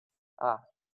Ah,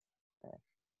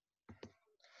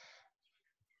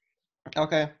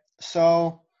 Okay,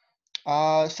 so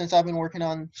since I've been working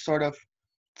on sort of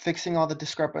fixing all the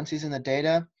discrepancies in the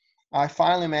data, I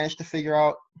finally managed to figure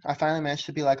out, I finally managed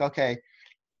to be like, okay,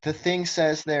 the thing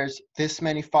says there's this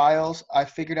many files. I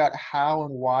figured out how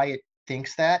and why it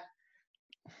thinks that.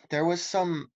 There was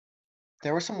some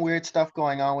there was some weird stuff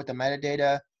going on with the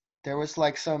metadata. There was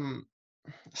like some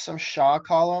SHA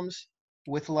columns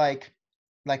with like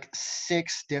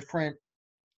six different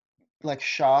like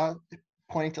SHA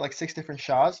pointing to like six different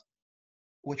SHAs,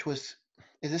 which was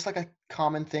is this like a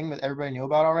common thing that everybody knew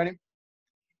about already?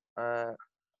 uh,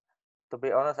 to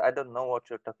be honest, I don't know what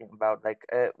you're talking about. Like,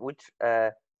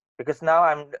 because now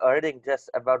I'm reading just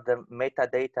about the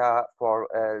metadata for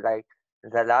like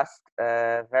the last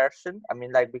version. I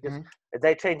mean, like, because Hmm.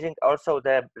 they're changing also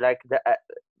the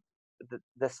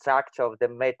structure of the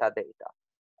metadata,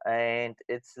 and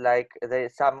it's like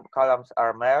some columns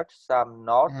are merged, some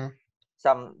not, Hmm.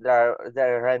 some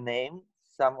they're renamed,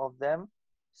 some of them.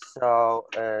 So,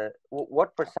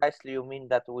 what precisely you mean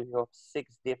that we have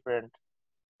six different?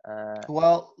 Uh,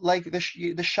 Well, like the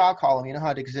SHA column, you know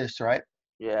how it exists, right?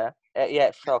 Yeah,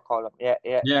 yeah, show column. Yeah,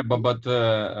 yeah. Yeah, but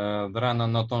there are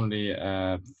not only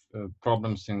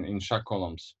problems in SHA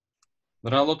columns.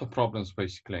 There are a lot of problems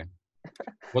basically.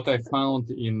 What I found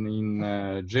in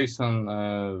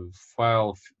JSON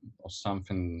file or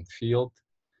something field,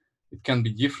 it can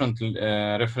be different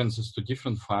references to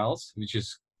different files, which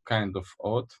is kind of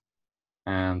odd.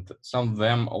 And some of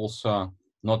them also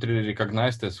not really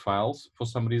recognized as files for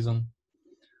some reason.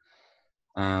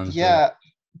 And Yeah,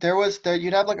 there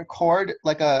you'd have like a chord,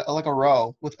 like a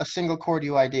row with a single chord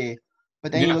UID,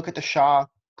 but then you yeah, look at the SHA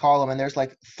column and there's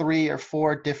like three or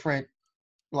four different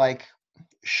like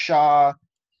SHA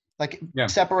like yeah,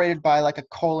 separated by like a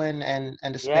colon and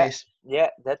a Yeah, space. yeah,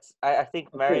 that's I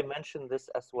think Mary Okay. mentioned this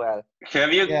as well.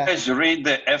 Have you Yeah. guys read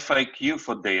the FAQ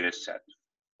for dataset?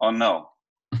 Or no?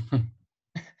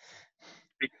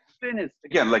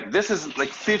 Again, like this is like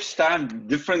fifth time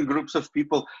different groups of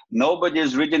people. Nobody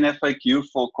is reading FAQ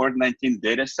for COVID-19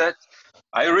 dataset.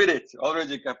 I read it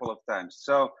already a couple of times.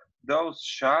 So those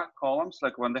SHA columns,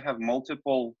 like when they have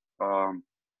multiple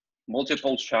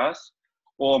SHAs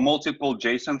or multiple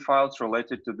JSON files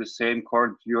related to the same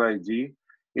chord UID,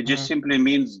 it just Hmm. simply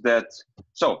means that.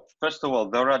 So first of all,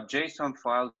 there are JSON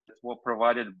files that were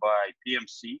provided by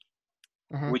PMC,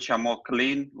 Hmm. which are more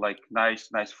clean, like nice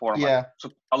format. Yeah.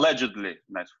 So allegedly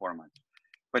nice format.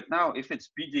 But now if it's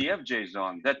PDF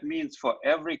JSON, that means for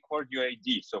every chord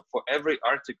UID, so for every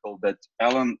article that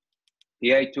Alan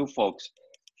AI2 folks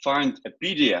find a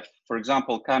PDF, for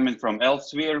example, coming from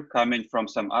Elsevier, coming from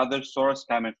some other source,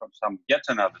 coming from some yet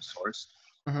another source,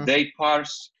 Hmm. they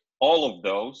parse all of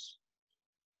those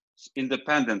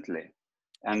independently.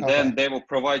 And Okay. then they will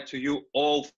provide to you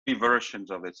all three versions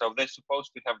of it. So they're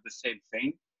supposed to have the same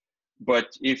thing. But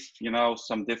if,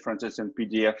 some differences in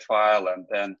PDF file, and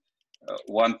then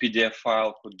one PDF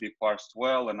file could be parsed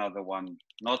well, another one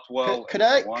not well, and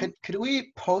so on. Could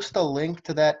we post a link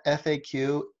to that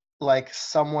FAQ like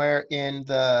somewhere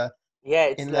Yeah,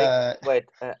 it's in like the wait,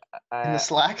 in the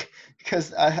Slack?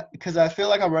 Because I feel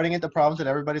like I'm running into problems that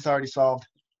everybody's already solved.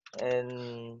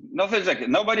 and Nothing like it.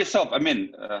 Nobody solved. I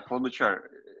mean, hold me sure.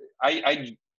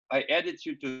 I added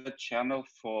you to the channel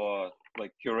for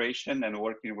like curation and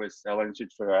working with LNG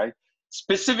for AI,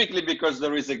 specifically because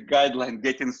there is a guideline,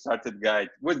 getting started guide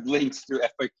with links to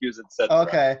FAQs, etc.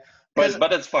 Okay. Because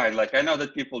But it's fine. Like I know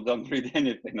that people don't read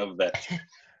anything of that.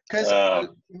 Because Uh,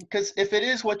 because if it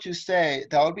is what you say,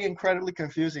 that would be incredibly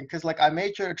confusing. Because like I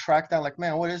made sure to track down like,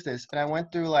 man, what is this? And I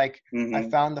went through like I mhm,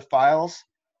 found the files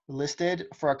listed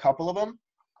for a couple of them,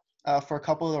 for a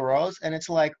couple of the rows, and it's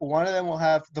like one of them will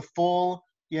have the full,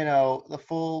 the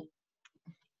full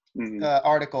mhm.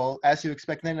 article as you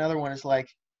expect. And then another one is like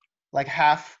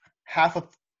half of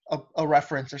a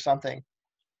reference or something.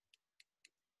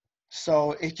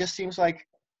 So it just seems like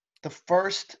the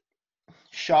first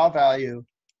SHA value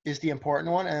is the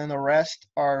important one, and then the rest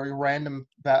are random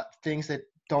things that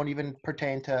don't even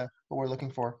pertain to what we're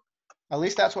looking for. At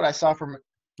least that's what I saw from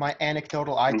my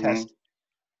anecdotal eye Mm-hmm. test.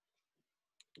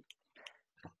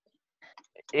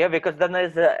 yeah, because then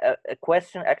there's a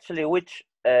question actually, which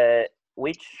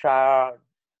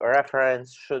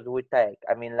reference should we take?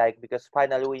 I mean, like, because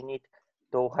finally we need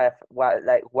to have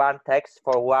one text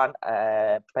for one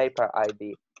paper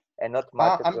ID and not Uh,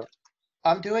 multiple.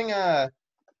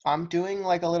 I'm doing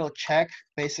like a little check,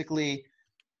 basically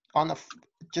on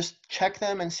just check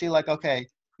them and see like, okay,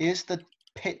 is the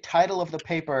title of the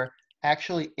paper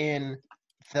actually in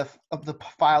the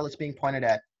file that's being pointed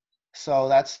at? So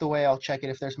that's the way I'll check it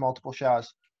if there's multiple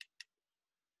SHAs.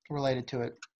 related to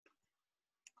it.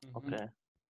 Okay.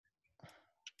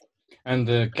 And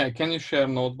can you share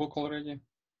notebook already?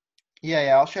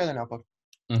 Yeah, I'll share the notebook.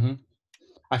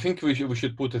 I think we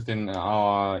should put it in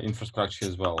our infrastructure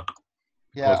as well.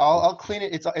 Yeah, I'll clean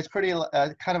it. It's pretty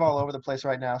kind of all over the place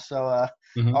right now, so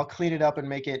I'll clean it up and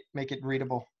make it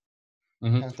readable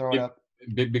and throw it up.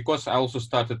 Because I also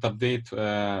started update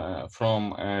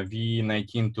from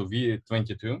V19 to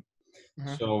V22,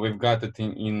 so we've got it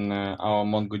in our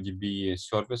MongoDB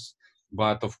service.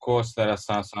 But of course, there are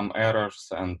some errors,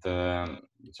 and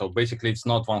so basically, it's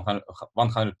not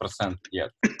 100% yet.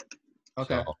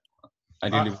 Okay. So I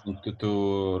really want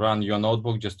to run your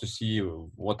notebook just to see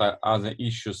what are other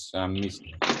issues I'm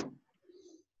missing.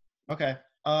 Okay.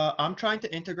 I'm trying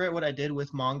to integrate what I did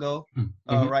with Mongo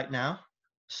right now.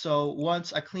 So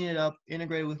once I clean it up,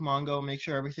 integrate it with Mongo, make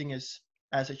sure everything is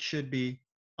as it should be,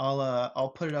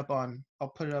 I'll put it up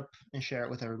and share it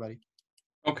with everybody.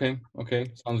 Okay,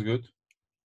 sounds good.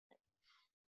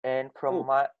 And from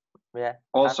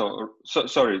Also,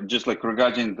 sorry, just like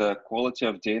regarding the quality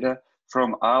of data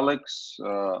from Alex,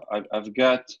 I've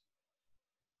got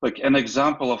like an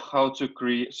example of how to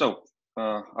create. So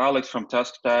Alex from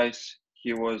TaskTies,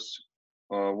 he was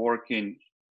working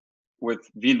with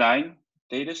V9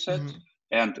 dataset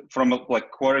and from like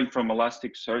querying from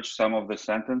Elasticsearch some of the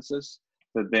sentences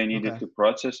that they needed to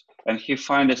process, and he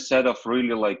find a set of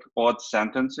really like odd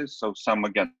sentences. So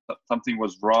something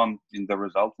was wrong in the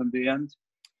result in the end,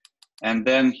 and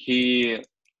then he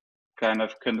kind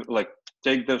of like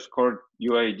take those core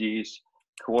UIDs,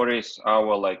 queries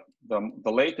our like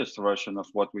the latest version of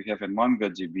what we have in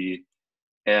MongoDB,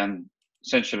 and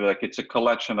essentially like it's a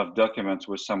collection of documents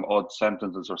with some odd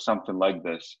sentences or something like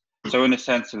this. So in a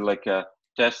sense, like a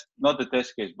test, not a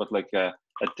test case, but like a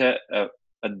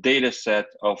data set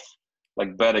of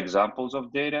like bad examples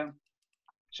of data.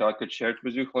 So I could share it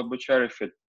with you, Klobuchar, if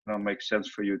it makes sense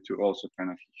for you to also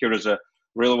kind of, here is a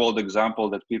real world example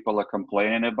that people are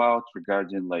complaining about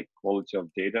regarding like quality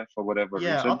of data for whatever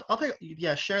reason. I'll take,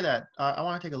 share that. I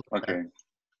want to take a look at that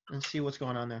and see what's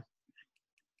going on there.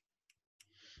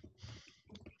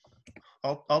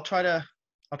 I'll try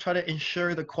to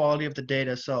ensure the quality of the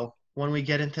data, so when we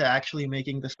get into actually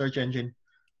making the search engine,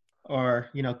 or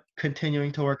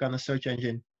continuing to work on the search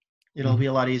engine, it'll be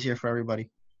a lot easier for everybody.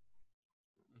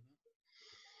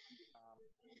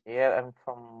 Yeah, and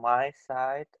from my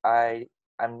side,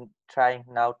 I'm trying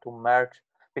now to merge,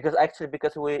 because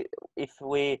if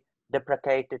we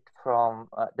deprecated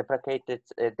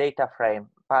data frame,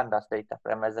 pandas data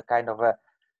frame, as a kind of a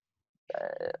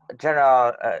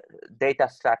general data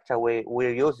structure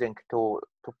we're using to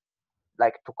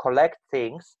collect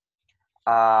things.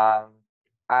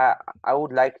 I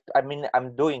would like to,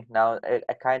 I'm doing now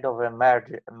a kind of a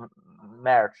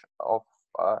merge of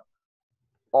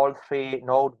all three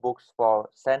notebooks for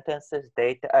sentences,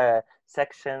 data,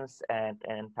 sections, and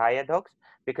entire docs,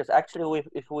 because actually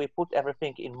if we put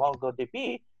everything in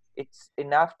MongoDB, it's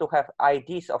enough to have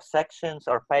IDs of sections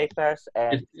or papers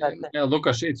and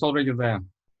Lucas, it's already there.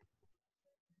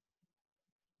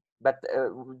 But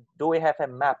do we have a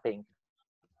mapping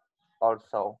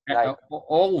also? Like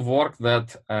all work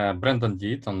that Brendan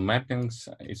did on mappings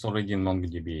is already in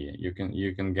MongoDB.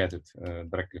 You can get it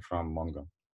directly from Mongo.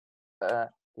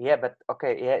 Yeah, but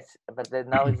okay, yes, but then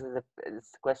now is the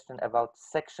question about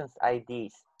sections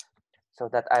IDs, so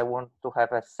that I want to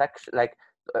have a section, like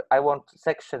I want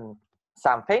section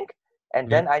something,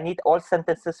 and then I need all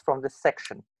sentences from the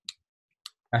section.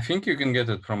 I think you can get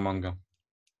it from Mongo.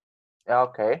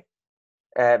 Okay,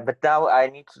 but now I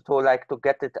need to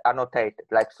get it annotated,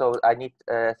 like, so I need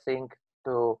a thing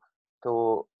to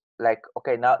like,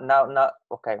 okay, now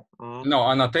okay. No,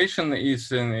 annotation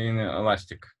is in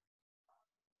Elastic.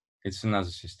 It's another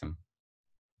system.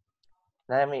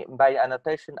 I mean, by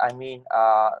annotation, I mean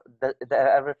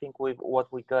everything with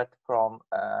what we got from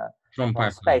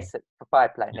pipeline. Space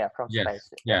pipeline, yeah, from Space.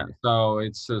 Yeah, so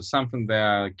it's something they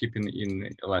are keeping in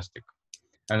Elastic,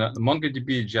 and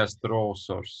MongoDB is just raw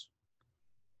source.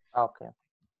 Okay.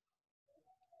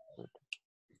 Good.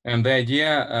 And the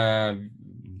idea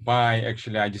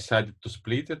actually I decided to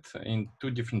split it in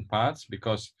two different parts,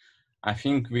 because I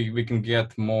think we can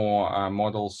get more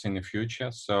models in the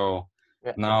future. So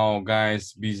now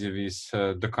guys busy with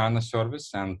the Docana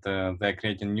service, and they're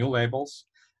creating new labels.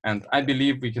 And I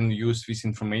believe we can use this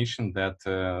information that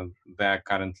they're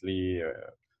currently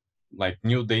like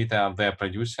new data they're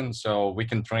producing. So we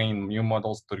can train new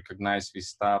models to recognize this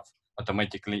stuff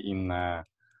automatically in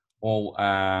all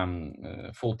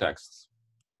full texts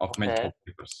of medical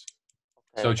papers.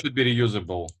 So it should be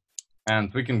reusable,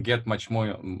 and we can get much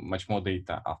more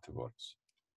data afterwards.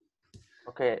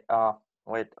 Okay.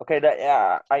 Wait. Okay. That,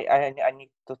 yeah. I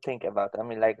need to think about. I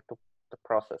mean, like to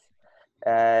process.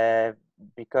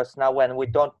 Because now when we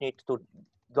don't need to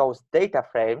those data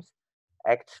frames,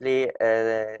 actually,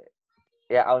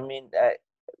 yeah. I mean,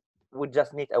 we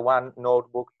just need a one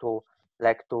notebook to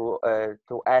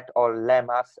to add all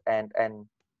lemmas and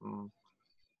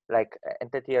like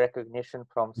entity recognition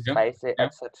from Yeah, space, yeah.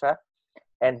 etc.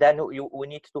 And then we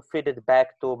need to feed it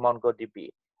back to MongoDB.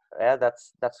 Yeah,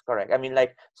 that's correct. I mean,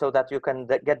 like, so that you can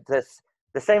get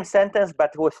the same sentence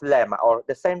but with lemma, or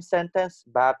the same sentence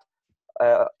but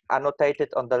annotated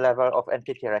on the level of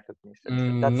entity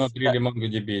recognition. Not really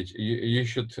MongoDB. You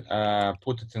should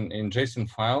put it in JSON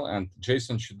file, and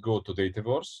JSON should go to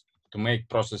Dataverse to make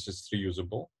processes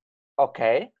reusable.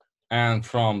 Okay. And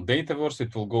from Dataverse,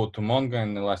 it will go to Mongo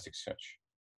and Elasticsearch.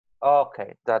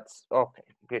 Okay, that's okay.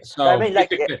 Good. So I mean,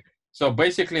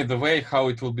 basically, the way how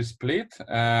it will be split,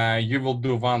 you will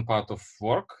do one part of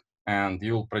work, and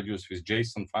you will produce with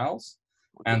JSON files,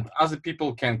 and other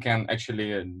people can actually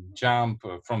jump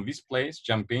from this place,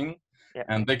 jump in, yeah.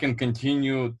 and they can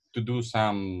continue to do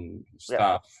some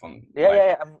stuff.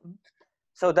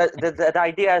 So the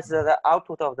idea is that the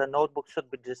output of the notebook should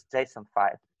be just JSON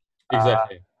file.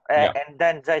 Exactly. And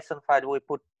then JSON file we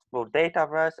put through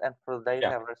Dataverse, and through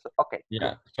Dataverse. Okay.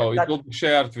 Yeah. So it will be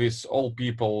shared with all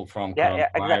people from CoronaWhy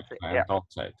exactly. and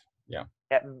outside. Yeah.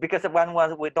 Yeah, because when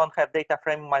we don't have data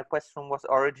frame, my question was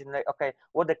originally, okay,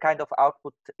 what the kind of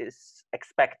output is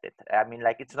expected? I mean,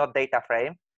 like, it's not data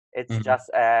frame, it's just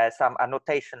some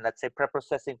annotation, let's say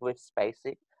preprocessing with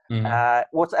spacing.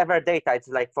 Whatever data, it's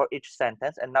like for each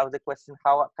sentence. And now the question,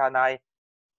 how can I,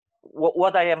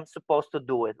 what I am supposed to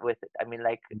do with it? I mean,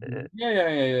 like.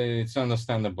 It's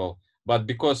understandable. But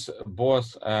because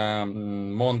both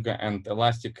Mongo and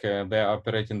Elastic, they are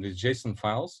operating with JSON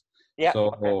files,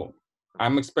 so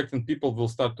I'm expecting people will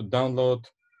start to download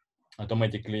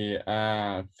automatically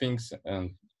things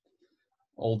and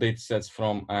all data sets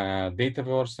from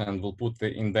Dataverse, and will put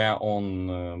in their own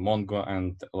Mongo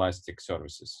and Elastic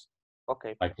services.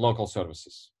 Okay. Like local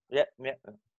services. Yeah.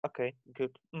 Okay,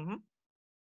 good.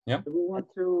 Yeah. Do we want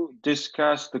to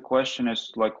discuss the question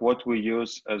as like what we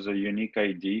use as a unique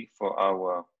ID for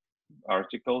our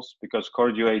articles? Because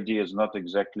CoronaWhy is not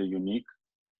exactly unique.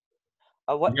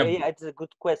 Yeah, it's a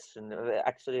good question.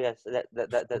 Actually, yes,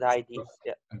 the IDs.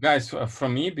 Yeah. Guys, for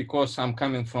me, because I'm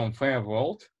coming from Fair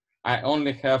World, I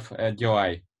only have a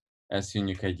DOI as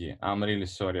unique ID. I'm really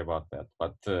sorry about that,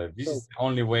 but this is the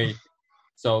only way.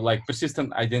 So, like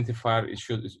persistent identifier, it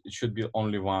should be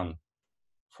only one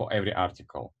for every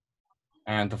article.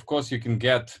 And of course, you can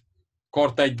get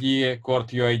court ID, court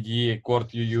UID, court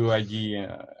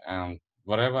UUID, and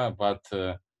whatever. But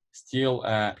still,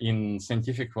 in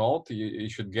scientific world, you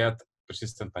should get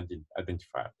persistent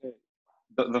identifier.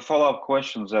 The follow-up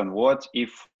questions then: what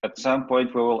if at some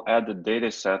point we will add a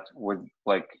data set with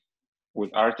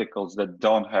articles that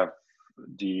don't have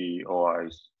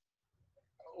DOIs?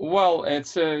 Well,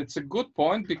 it's a good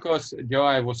point, because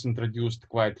DOI was introduced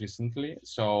quite recently,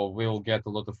 so we'll get a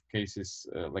lot of cases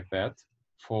like that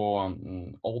for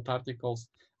old articles.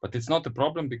 But it's not a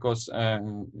problem, because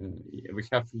we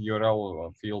have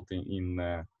URL field in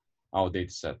our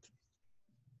data set.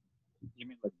 You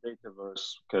mean like Dataverse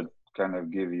could kind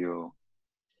of give you?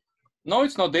 No,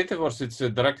 it's not Dataverse. It's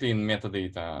directly in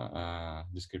metadata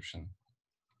description.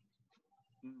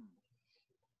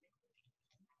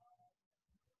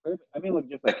 I mean, like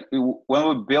just like when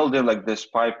we build it like this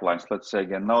pipelines, let's say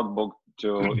again, notebook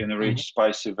to enrich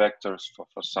spicy vectors for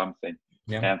something.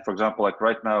 Yeah. And for example, like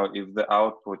right now, if the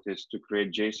output is to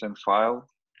create JSON file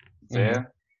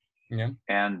there,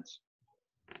 and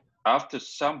after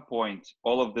some point,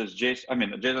 all of this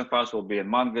JSON files will be in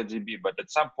MongoDB, but at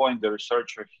some point, the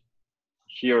researcher,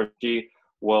 he or she,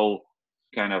 will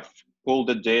kind of pull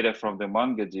the data from the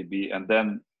MongoDB, and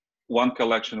then one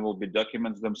collection will be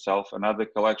documents themselves, another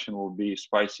collection will be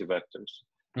spicy vectors.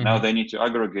 Now they need to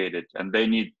aggregate it, and they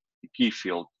need a key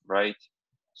field, right?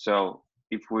 So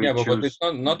if we choose, but it's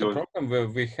not a problem. Where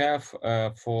we have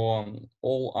for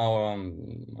all our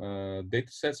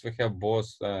data sets, we have both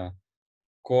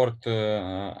court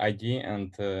ID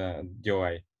and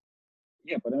DOI.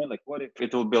 Yeah, but I mean, like, what if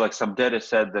it will be like some data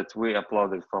set that we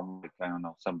uploaded from, like, I don't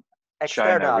know, some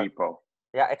external China repo?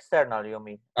 Yeah, external, you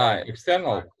mean?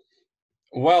 External.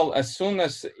 Well, as soon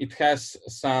as it has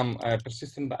some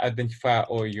persistent identifier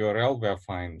or URL, we're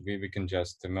fine. We can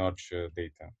just merge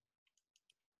data.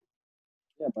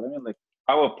 Yeah, but I mean, like,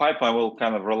 our pipeline will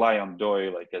kind of rely on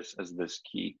DOI like as this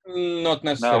key. Not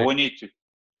necessarily. No, we need to.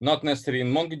 Not necessarily.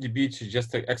 In MongoDB, it's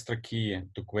just an extra key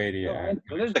to query. No,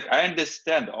 I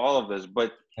understand all of this,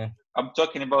 but I'm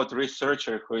talking about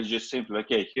researcher who is just simply,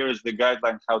 okay, here is the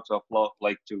guideline how to upload,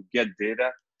 like to get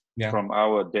data from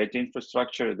our data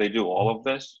infrastructure. They do all of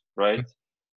this, right?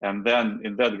 And then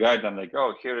in that guideline, like,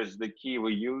 oh, here is the key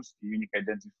we use. The unique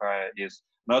identifier is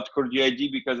not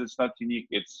CordUID because it's not unique,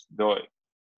 it's DOI.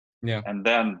 Yeah. And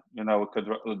then, you know, we could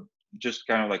just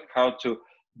kind of like how to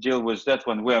deal with that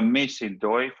when we're missing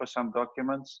DOI for some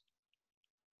documents.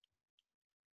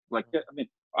 Like, I mean,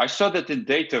 I saw that in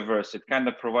Dataverse, it kind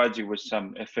of provides you with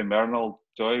some ephemeral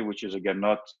DOI, which is again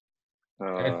not.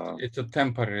 It's a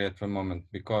temporary at the moment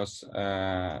because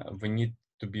we need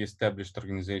to be established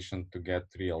organization to get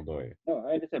real DOI. No,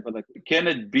 I understand, but like, can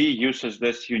it be used as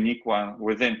this unique one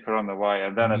within CoronaWhy,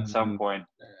 and then at some point,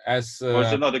 was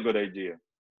it not a good idea?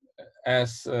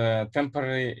 As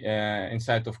temporary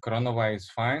inside of CoronaWhy is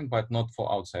fine, but not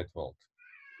for outside world.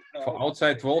 No, for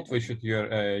outside world, we should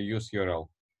use URL.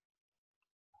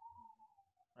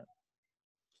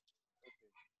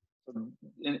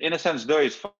 In a sense, though,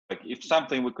 it's like if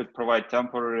something we could provide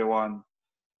temporary one,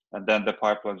 and then the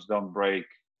pipelines don't break.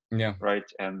 Yeah. Right,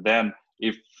 and then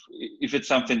if it's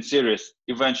something serious,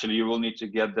 eventually you will need to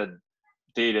get the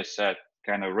data set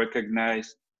kind of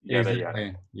recognized. Yada, exactly.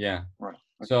 yada. Yeah. Right.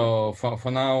 Okay. So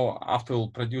for now, after we'll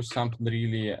produce something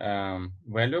really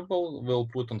valuable, we'll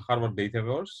put on Harvard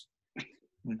Dataverse,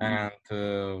 and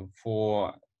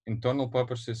for internal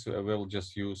purposes, we'll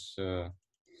just use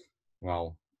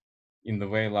well, in the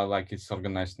way like it's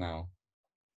organized now.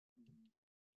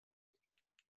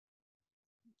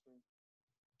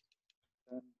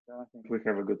 I think we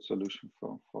have a good solution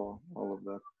for all of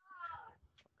that.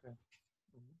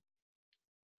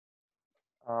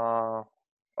 Okay.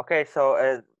 Okay,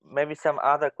 so maybe some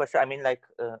other question. I mean, like,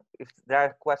 if there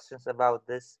are questions about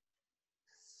this,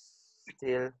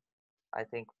 still, I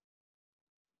think,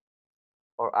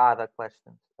 or other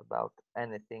questions about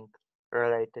anything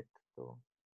related to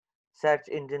search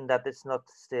engine that is not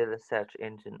still a search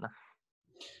engine.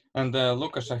 And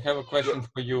Lucas, I have a question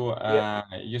for you.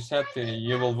 You said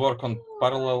you will work on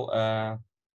parallel.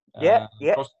 Yeah.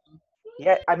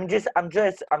 I'm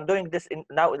doing this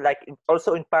now, like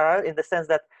also in parallel, in the sense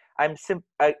that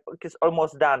it's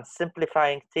almost done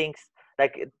simplifying things,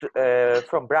 like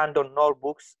from Brandon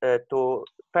notebooks to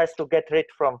first to get rid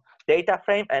from data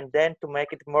frame, and then to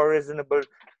make it more reasonable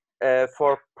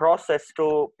for process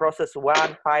to process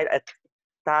one file at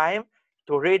time,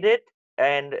 to read it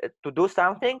and to do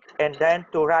something, and then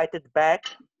to write it back,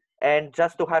 and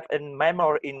just to have in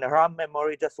memory, in RAM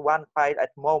memory, just one file at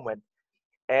moment.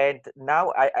 And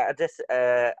now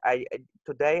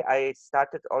today I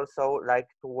started also like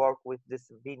to work with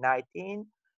this V19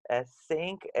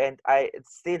 thing, and I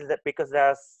still, that because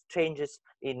there's changes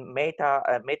in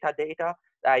metadata,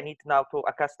 I need now to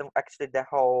accustom actually the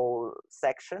whole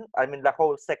section. I mean the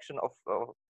whole section of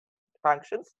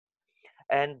functions.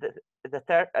 And the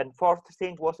third and fourth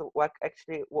thing was what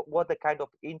actually what the kind of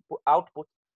output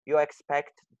you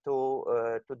expect to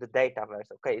the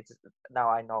Dataverse. Okay, it's now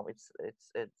I know it's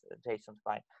JSON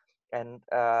fine, and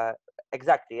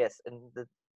exactly, yes, and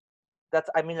that's,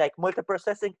 I mean, like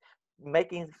multiprocessing,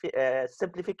 making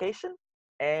simplification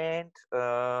and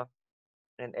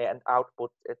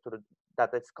output to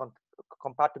that is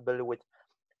compatible with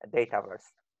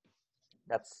Dataverse.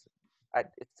 That's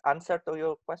it's answer to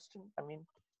your question. I mean,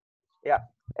 yeah,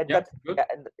 and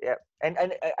yeah, and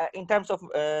in terms of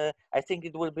I think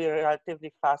it will be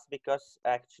relatively fast, because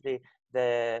actually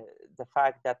the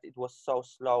fact that it was so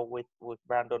slow with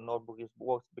Brandon notebook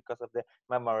was because of the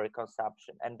memory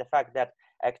consumption, and the fact that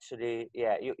actually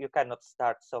you cannot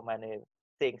start so many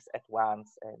things at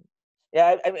once. And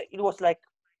I mean, it was like,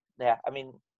 I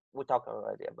mean, we talked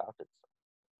already about it.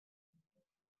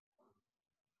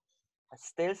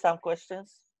 Still some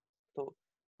questions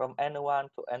from anyone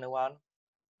to anyone?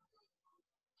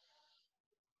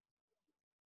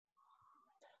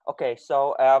 Okay,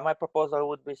 so my proposal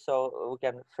would be, so we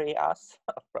can free us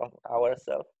from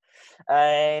ourselves,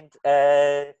 and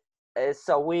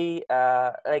so we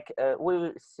we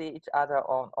will see each other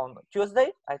on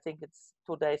Tuesday. I think it's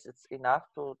 2 days. It's enough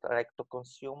to to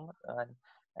consume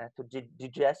and to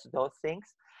digest those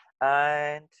things,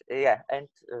 and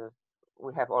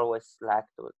we have always Slack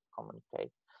to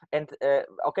communicate. And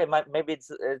okay, maybe it's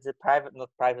a private, not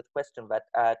private question, but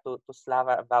to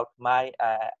Slava about my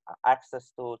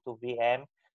access to VM,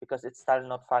 because it's still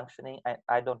not functioning.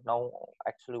 I don't know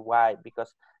actually why,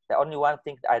 because the only one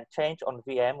thing I changed on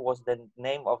VM was the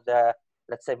name of the,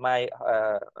 let's say, my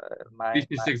This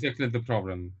is exactly the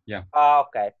problem. Yeah.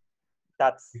 Okay.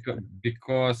 That's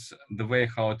because the way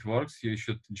how it works, you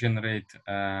should generate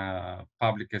a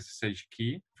public SSH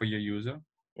key for your user,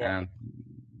 and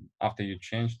after you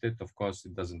changed it, of course,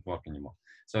 it doesn't work anymore.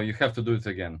 So you have to do it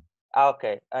again.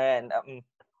 Okay, and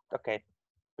okay,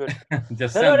 good.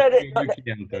 Just No, send no, no,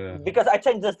 wiki and because I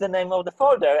changed just the name of the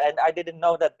folder, and I didn't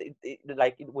know that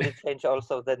it will change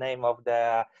also the name of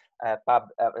the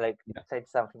change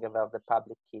something about the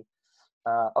public key.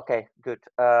 Okay, good.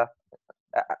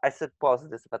 I suppose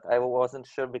this, but I wasn't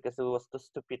sure because it was too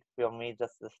stupid for me.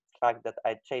 Just the fact that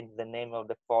I changed the name of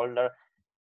the folder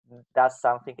does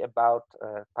something about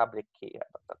public key.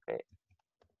 Okay.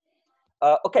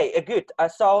 Okay, good.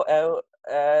 So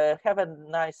have a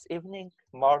nice evening,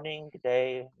 morning,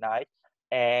 day, night,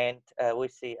 and we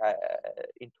see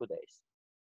in 2 days.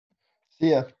 See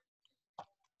ya.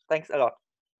 Thanks a lot.